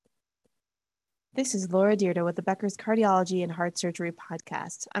This is Laura Dierda with the Becker's Cardiology and Heart Surgery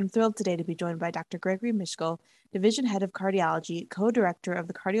podcast. I'm thrilled today to be joined by Dr. Gregory Mischel, Division Head of Cardiology, Co-Director of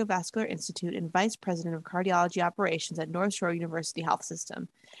the Cardiovascular Institute, and Vice President of Cardiology Operations at North Shore University Health System.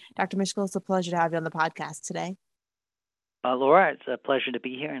 Dr. Mischel, it's a pleasure to have you on the podcast today. Laura, it's a pleasure to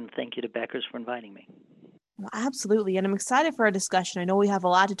be here, and thank you to Becker's for inviting me. Well, absolutely. And I'm excited for our discussion. I know we have a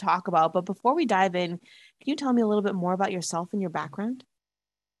lot to talk about, but before we dive in, can you tell me a little bit more about yourself and your background?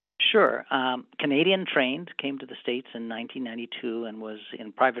 Sure. Canadian trained, came to the States in 1992 and was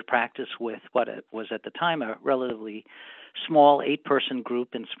in private practice with what it was at the time a relatively small 8-person group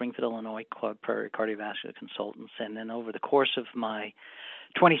in Springfield, Illinois, called Prairie Cardiovascular Consultants. And then over the course of my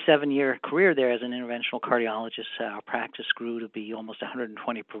 27-year career there as an interventional cardiologist, our practice grew to be almost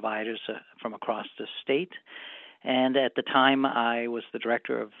 120 providers from across the state. And at the time, I was the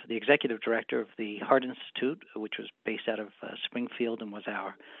executive director of the Heart Institute, which was based out of Springfield and was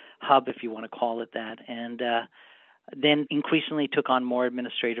our hub, if you want to call it that. And then increasingly took on more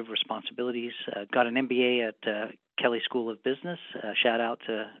administrative responsibilities. Got an MBA at Kelley School of Business. Shout out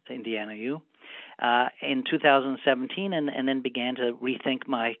to Indiana U. In 2017, and then began to rethink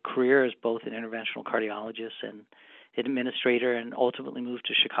my career as both an interventional cardiologist and administrator, and ultimately moved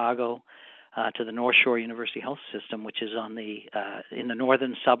to Chicago. To the North Shore University Health System, which is on in the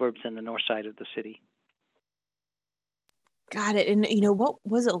northern suburbs and the north side of the city. Got it. And, what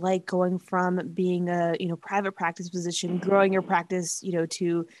was it like going from being a, private practice physician, growing your practice,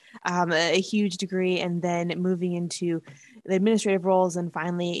 to a huge degree, and then moving into the administrative roles and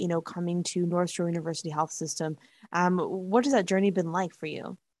finally, coming to North Shore University Health System. What has that journey been like for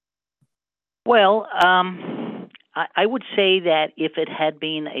you? Well, I would say that if it had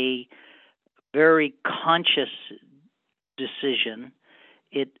been a very conscious decision,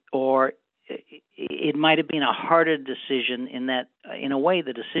 it might have been a harder decision in that, in a way,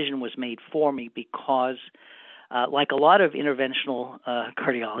 the decision was made for me because, like a lot of interventional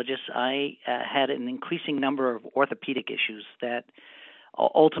cardiologists, I had an increasing number of orthopedic issues that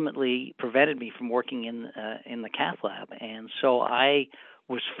ultimately prevented me from working in the cath lab, and so I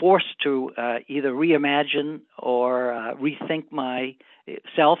was forced to either reimagine or rethink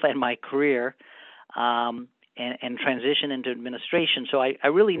myself and my career, and transition into administration. So I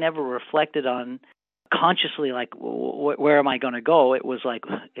really never reflected on consciously, like, where am I going to go? It was like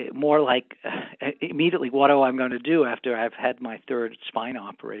more like immediately, what am I going to do after I've had my third spine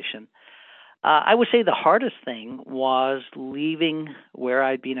operation? I would say the hardest thing was leaving where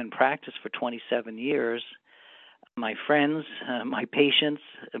I'd been in practice for 27 years, my friends, my patients,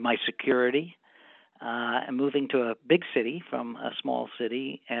 my security, and moving to a big city from a small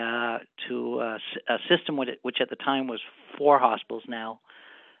city to a system which at the time was 4 hospitals, now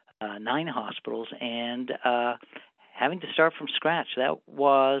 9 hospitals, and having to start from scratch. That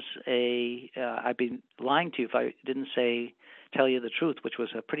was I'd be lying to you if I didn't tell you the truth, which was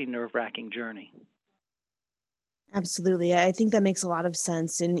a pretty nerve-wracking journey. Absolutely. I think that makes a lot of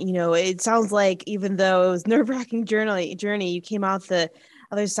sense. And, it sounds like even though it was nerve-wracking journey, you came out the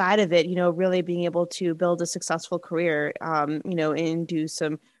other side of it, really being able to build a successful career, and do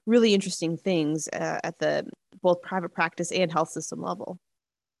some really interesting things at the both private practice and health system level.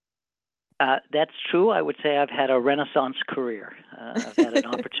 That's true. I would say I've had a renaissance career. I've had an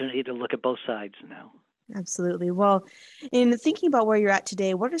opportunity to look at both sides now. Absolutely. Well, in thinking about where you're at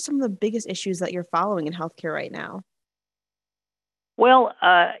today, what are some of the biggest issues that you're following in healthcare right now? Well,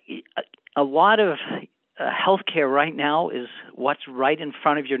 a lot of healthcare right now is what's right in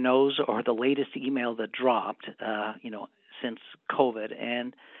front of your nose or the latest email that dropped, since COVID.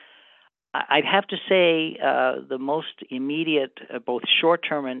 And I'd have to say the most immediate, both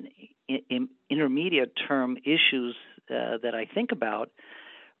short-term and intermediate-term issues that I think about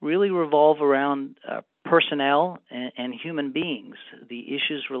really revolve around personnel and human beings, the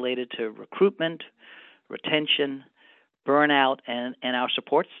issues related to recruitment, retention, burnout, and our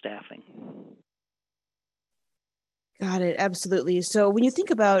support staffing. Got it. Absolutely. So when you think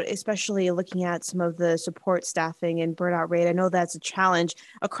about, especially looking at some of the support staffing and burnout rate, I know that's a challenge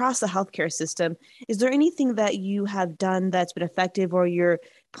across the healthcare system. Is there anything that you have done that's been effective or you're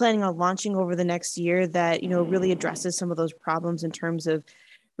planning on launching over the next year that, really addresses some of those problems in terms of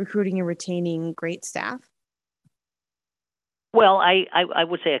recruiting and retaining great staff? Well, I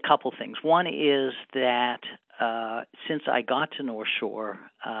would say a couple things. One is that since I got to North Shore,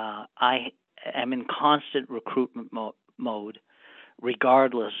 I am in constant recruitment mode,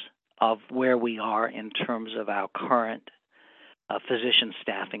 regardless of where we are in terms of our current physician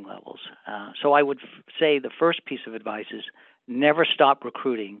staffing levels. So I would say the first piece of advice is never stop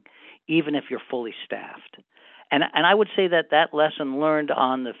recruiting, even if you're fully staffed. And I would say that lesson learned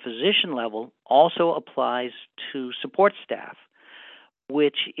on the physician level also applies to support staff,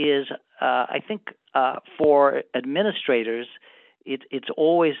 which is, I think, for administrators, it's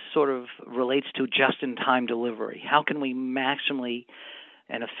always sort of relates to just-in-time delivery. How can we maximally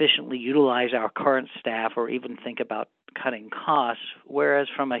and efficiently utilize our current staff, or even think about cutting costs? Whereas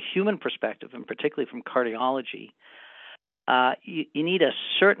from a human perspective, and particularly from cardiology, you need a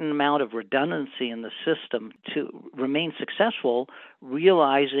certain amount of redundancy in the system to remain successful,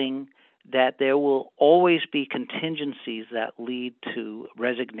 realizing that there will always be contingencies that lead to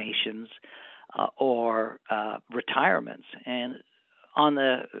resignations or retirements. And on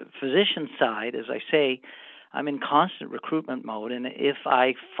the physician side, as I say, I'm in constant recruitment mode, and if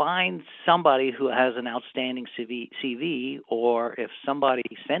I find somebody who has an outstanding CV, or if somebody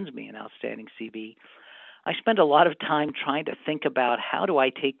sends me an outstanding CV, I spend a lot of time trying to think about how do I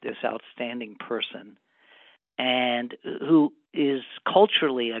take this outstanding person and who is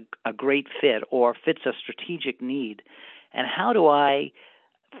culturally a great fit or fits a strategic need, and how do I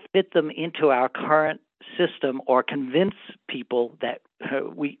fit them into our current system or convince people that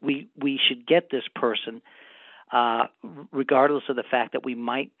we should get this person, regardless of the fact that we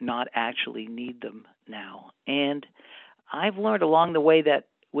might not actually need them now. And I've learned along the way that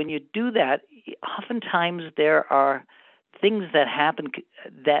when you do that, oftentimes there are things that happen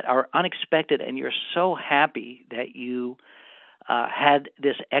that are unexpected, and you're so happy that you had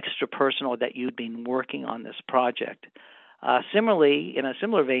this extra person, or that you'd been working on this project. Similarly, in a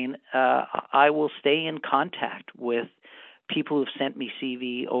similar vein, I will stay in contact with people who've sent me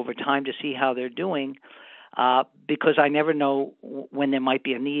CV over time to see how they're doing, because I never know when there might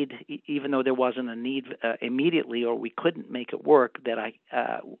be a need, even though there wasn't a need immediately, or we couldn't make it work, that I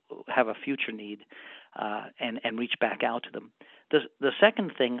have a future need and reach back out to them. The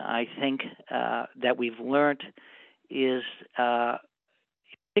second thing I think that we've learned is,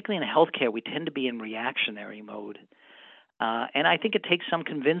 particularly in healthcare, we tend to be in reactionary mode. And I think it takes some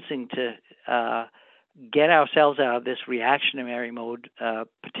convincing to get ourselves out of this reactionary mode,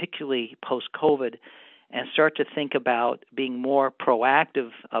 particularly post-COVID, and start to think about being more proactive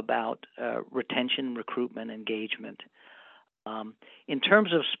about retention, recruitment, engagement. In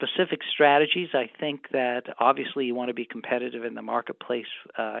terms of specific strategies, I think that obviously you want to be competitive in the marketplace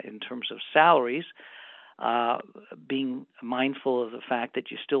in terms of salaries, being mindful of the fact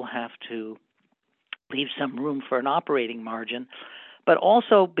that you still have to leave some room for an operating margin, but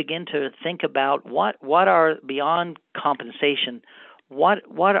also begin to think about what are, beyond compensation, what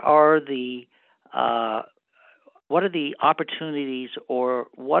are the opportunities, or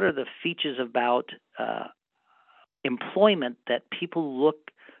what are the features about employment that people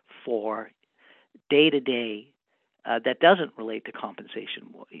look for day to day that doesn't relate to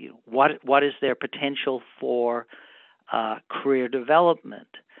compensation? What is their potential for career development?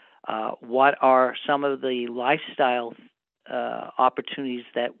 What are some of the lifestyle opportunities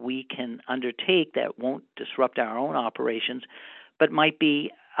that we can undertake that won't disrupt our own operations, but might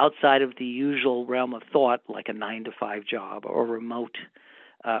be outside of the usual realm of thought, like a 9-to-5 job or remote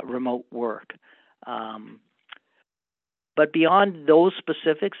work? But beyond those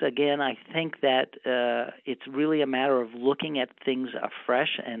specifics, again, I think that it's really a matter of looking at things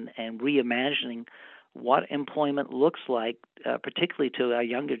afresh and reimagining what employment looks like, particularly to a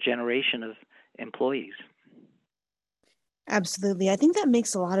younger generation of employees. Absolutely. I think that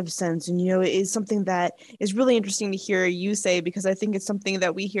makes a lot of sense. And, it is something that is really interesting to hear you say, because I think it's something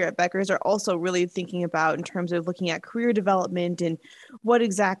that we here at Becker's are also really thinking about in terms of looking at career development and what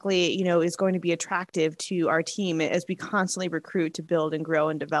exactly, is going to be attractive to our team as we constantly recruit to build and grow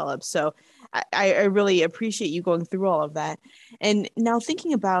and develop. So I really appreciate you going through all of that. And now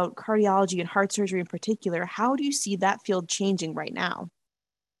thinking about cardiology and heart surgery in particular, how do you see that field changing right now?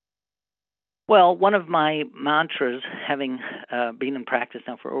 Well, one of my mantras, having been in practice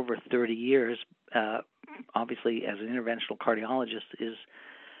now for over 30 years, obviously as an interventional cardiologist, is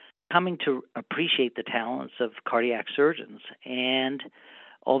coming to appreciate the talents of cardiac surgeons. And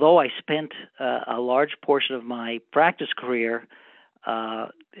although I spent a large portion of my practice career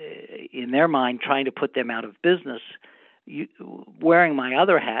in their mind trying to put them out of business, wearing my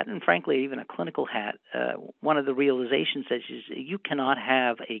other hat, and frankly even a clinical hat, one of the realizations is you cannot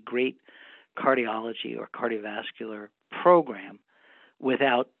have a great cardiology or cardiovascular program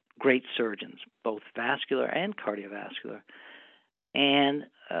without great surgeons, both vascular and cardiovascular. And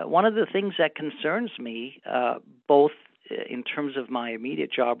one of the things that concerns me, both in terms of my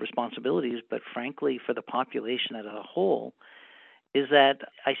immediate job responsibilities, but frankly for the population as a whole, is that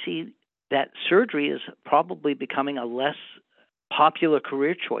I see that surgery is probably becoming a less popular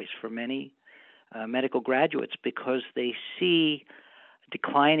career choice for many medical graduates because they see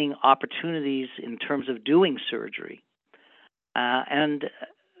declining opportunities in terms of doing surgery. And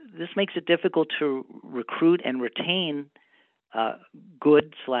this makes it difficult to recruit and retain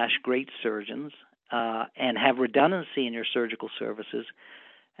good/great surgeons and have redundancy in your surgical services.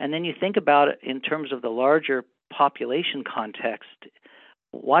 And then you think about it in terms of the larger population context.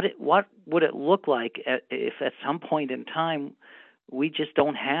 What would it look like if at some point in time we just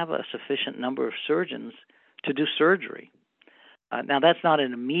don't have a sufficient number of surgeons to do surgery? Now, that's not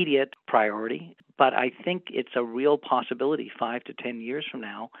an immediate priority, but I think it's a real possibility 5 to 10 years from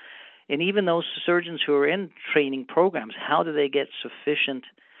now. And even those surgeons who are in training programs, how do they get sufficient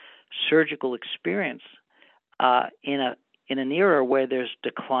surgical experience in an era where there's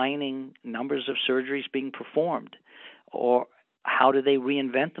declining numbers of surgeries being performed? Or how do they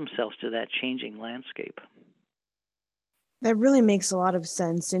reinvent themselves to that changing landscape? That really makes a lot of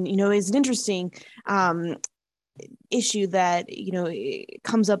sense. And, it's an interesting issue that, it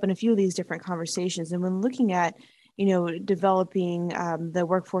comes up in a few of these different conversations. And when looking at, developing the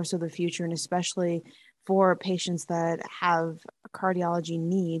workforce of the future, and especially for patients that have cardiology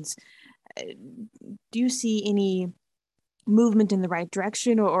needs, do you see any movement in the right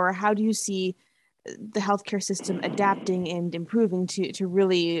direction, or how do you see the healthcare system adapting and improving to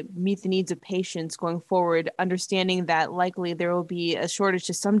really meet the needs of patients going forward, understanding that likely there will be a shortage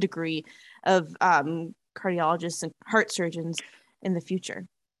to some degree of cardiologists and heart surgeons in the future?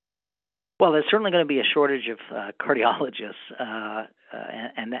 Well, there's certainly going to be a shortage of cardiologists,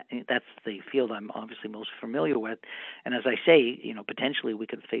 and that's the field I'm obviously most familiar with. And as I say, potentially we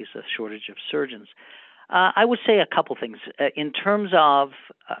could face a shortage of surgeons. I would say a couple things. In terms of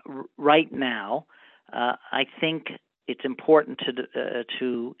right now, I think it's important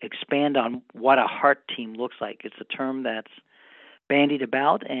to expand on what a heart team looks like. It's a term that's bandied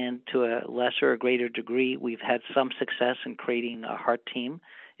about, and to a lesser or greater degree, we've had some success in creating a heart team.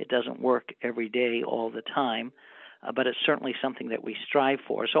 It doesn't work every day all the time, but it's certainly something that we strive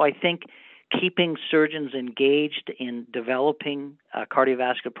for. So I think keeping surgeons engaged in developing a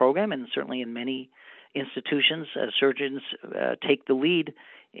cardiovascular program, and certainly in many institutions, surgeons take the lead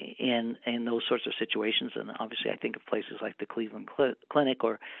in those sorts of situations. And obviously I think of places like the Cleveland Clinic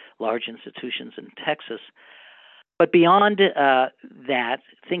or large institutions in Texas. But beyond that,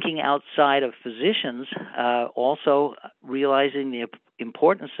 thinking outside of physicians, also realizing the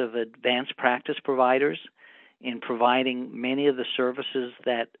importance of advanced practice providers in providing many of the services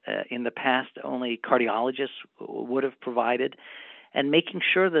that in the past only cardiologists would have provided, and making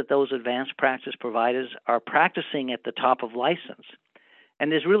sure that those advanced practice providers are practicing at the top of license.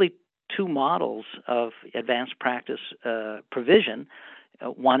 And there's really two models of advanced practice provision.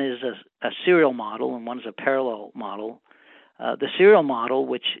 One is a serial model and one is a parallel model. The serial model,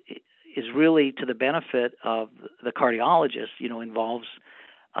 which is really to the benefit of the cardiologist, involves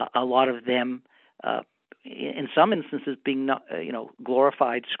a lot of them, in some instances, being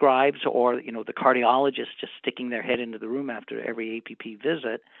glorified scribes, or the cardiologist just sticking their head into the room after every APP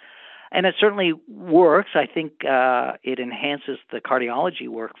visit. And it certainly works. I think it enhances the cardiology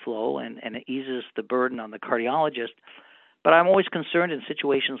workflow and it eases the burden on the cardiologist. But I'm always concerned in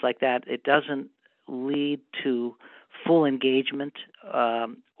situations like that, it doesn't lead to full engagement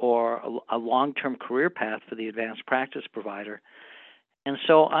or a long-term career path for the advanced practice provider. And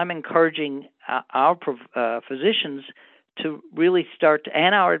so I'm encouraging our physicians to really start,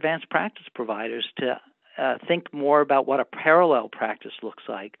 and our advanced practice providers, to think more about what a parallel practice looks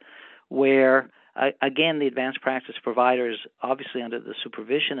like, where, again, the advanced practice provider is obviously under the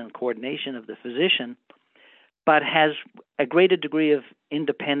supervision and coordination of the physician, but has a greater degree of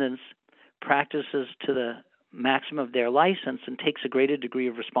independence, practices to the maximum of their license, and takes a greater degree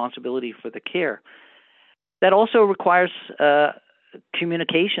of responsibility for the care. That also requires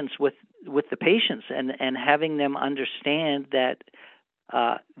communications with the patients and having them understand that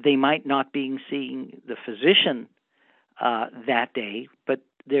they might not be seeing the physician that day, but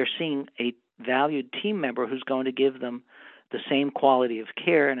they're seeing a valued team member who's going to give them the same quality of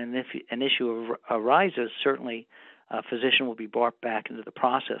care. And if an issue arises, certainly a physician will be brought back into the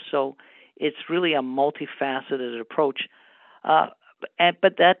process. So it's really a multifaceted approach.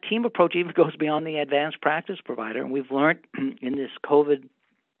 But that team approach even goes beyond the advanced practice provider. And we've learned in this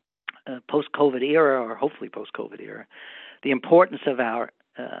post-COVID era, or hopefully post-COVID era, the importance of our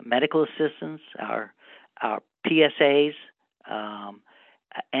medical assistants, our PSAs,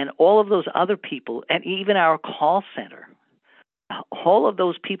 and all of those other people, and even our call center. All of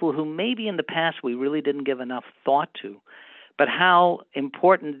those people who maybe in the past we really didn't give enough thought to, but how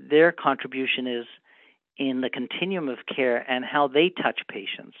important their contribution is in the continuum of care and how they touch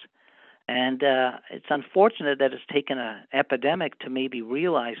patients. And it's unfortunate that it's taken an epidemic to maybe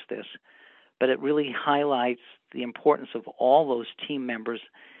realize this, but it really highlights the importance of all those team members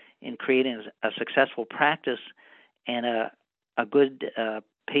in creating a successful practice and a good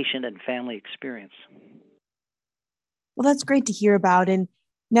patient and family experience. Well, that's great to hear about. And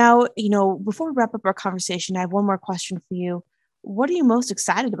now, before we wrap up our conversation, I have one more question for you. What are you most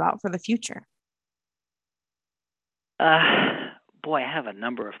excited about for the future? Boy, I have a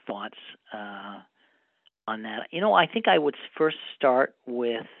number of thoughts on that. I think I would first start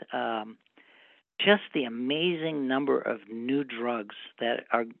with just the amazing number of new drugs that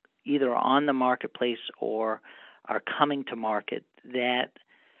are either on the marketplace or are coming to market that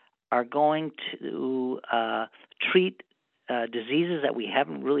are going to treat diseases that we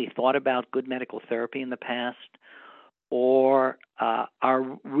haven't really thought about good medical therapy in the past, or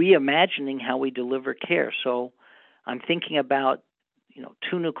are reimagining how we deliver care. So I'm thinking about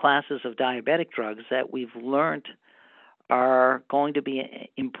two new classes of diabetic drugs that we've learned are going to be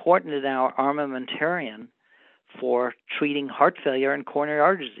important in our armamentarium for treating heart failure and coronary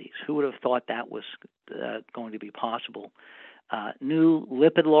artery disease. Who would have thought that was going to be possible? New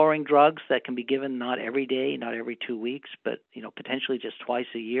lipid-lowering drugs that can be given not every day, not every 2 weeks, but potentially just twice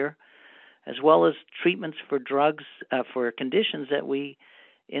a year, as well as treatments for drugs for conditions that we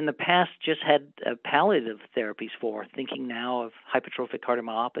in the past just had palliative therapies for, thinking now of hypertrophic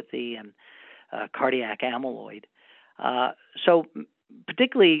cardiomyopathy and cardiac amyloid. So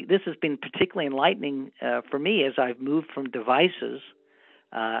particularly, this has been particularly enlightening for me as I've moved from devices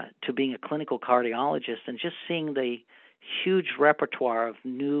to being a clinical cardiologist and just seeing the huge repertoire of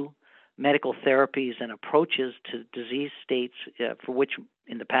new medical therapies and approaches to disease states for which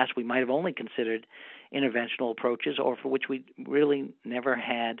in the past we might have only considered interventional approaches or for which we really never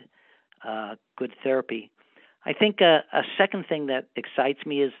had good therapy. I think a second thing that excites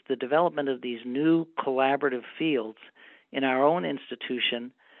me is the development of these new collaborative fields in our own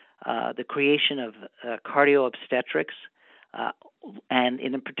institution, the creation of cardio-obstetrics, and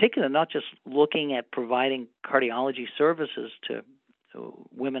in particular, not just looking at providing cardiology services to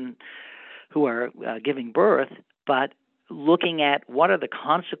women who are giving birth, but looking at what are the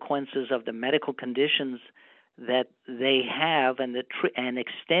consequences of the medical conditions that they have and and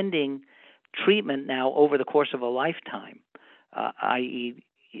extending treatment now over the course of a lifetime, i.e.,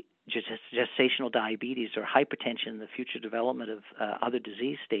 gestational diabetes or hypertension, the future development of other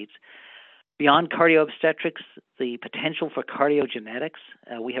disease states. Beyond cardio-obstetrics, the potential for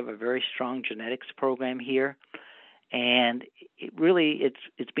cardiogenetics. We have a very strong genetics program here, and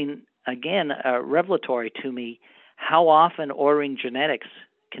it's been again revelatory to me how often ordering genetics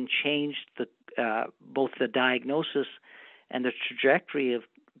can change both the diagnosis and the trajectory of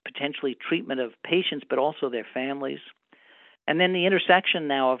potentially treatment of patients, but also their families. And then the intersection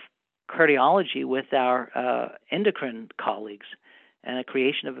now of cardiology with our endocrine colleagues and a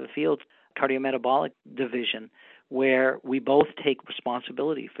creation of a field, cardiometabolic division, where we both take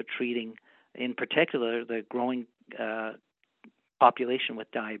responsibility for treating, in particular, the growing population with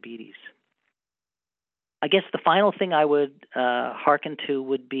diabetes. I guess the final thing I would hearken to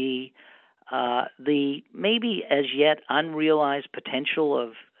would be the maybe as yet unrealized potential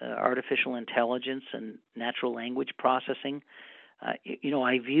of artificial intelligence and natural language processing.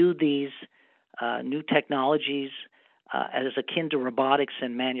 I view these new technologies as akin to robotics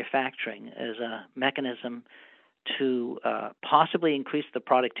in manufacturing, as a mechanism to possibly increase the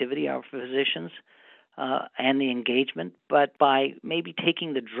productivity of physicians and the engagement, but by maybe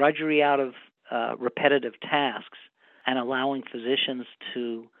taking the drudgery out of repetitive tasks and allowing physicians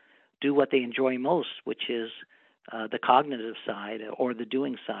to do what they enjoy most, which is the cognitive side or the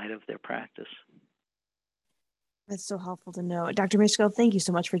doing side of their practice. That's so helpful to know. Dr. Mishko, thank you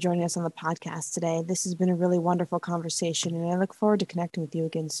so much for joining us on the podcast today. This has been a really wonderful conversation, and I look forward to connecting with you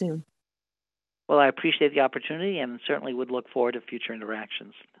again soon. Well, I appreciate the opportunity and certainly would look forward to future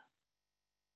interactions.